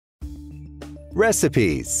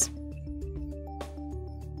Recipes.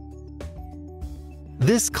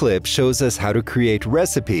 This clip shows us how to create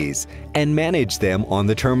recipes and manage them on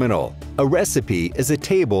the terminal. A recipe is a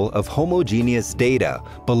table of homogeneous data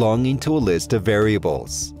belonging to a list of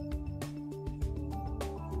variables.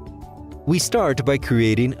 We start by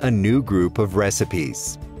creating a new group of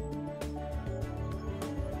recipes.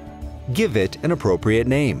 Give it an appropriate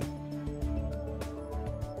name.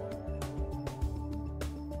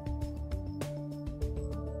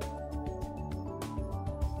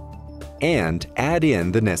 And add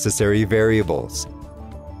in the necessary variables.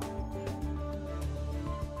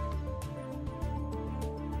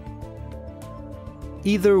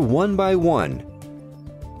 Either one by one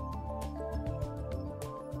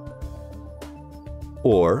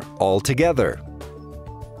or all together.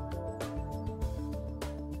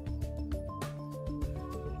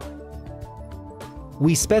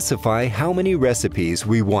 We specify how many recipes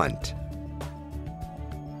we want.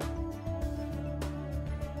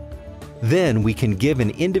 Then we can give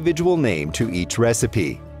an individual name to each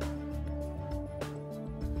recipe.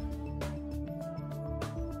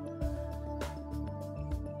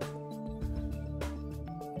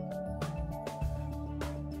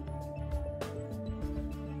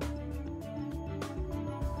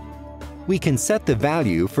 We can set the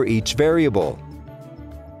value for each variable.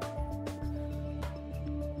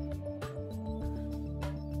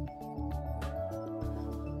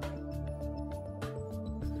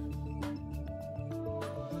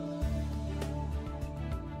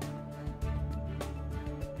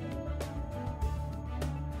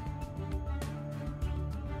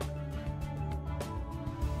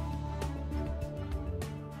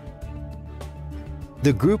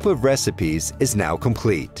 The group of recipes is now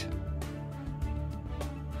complete.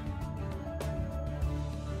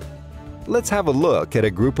 Let's have a look at a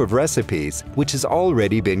group of recipes which has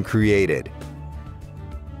already been created.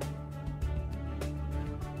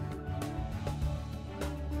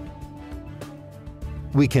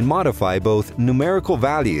 We can modify both numerical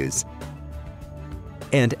values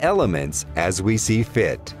and elements as we see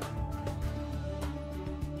fit.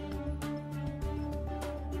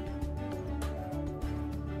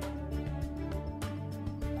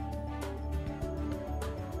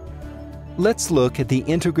 Let's look at the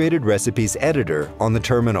Integrated Recipes Editor on the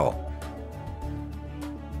terminal.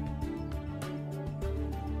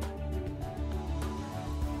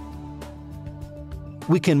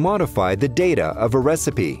 We can modify the data of a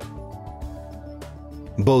recipe,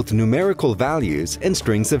 both numerical values and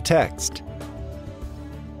strings of text.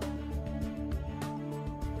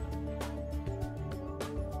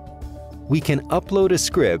 We can upload a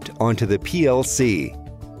script onto the PLC.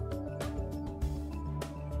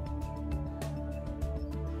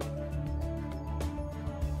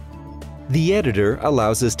 The editor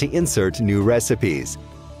allows us to insert new recipes,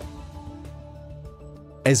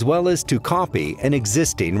 as well as to copy an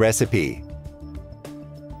existing recipe.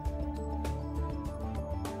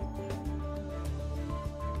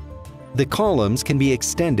 The columns can be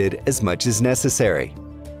extended as much as necessary.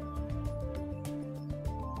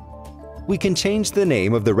 We can change the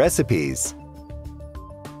name of the recipes,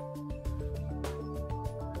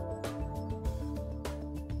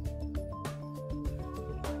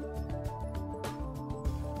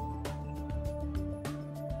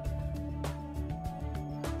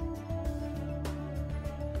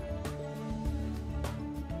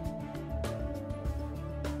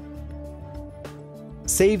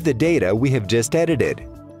 save the data we have just edited.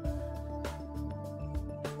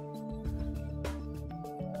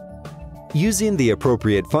 Using the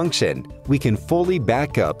appropriate function, we can fully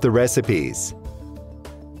back up the recipes.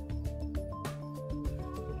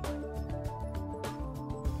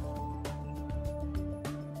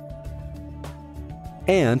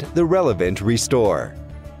 And the relevant restore.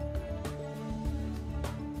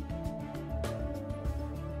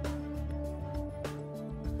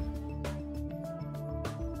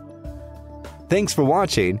 Thanks for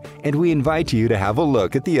watching, and we invite you to have a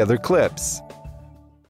look at the other clips.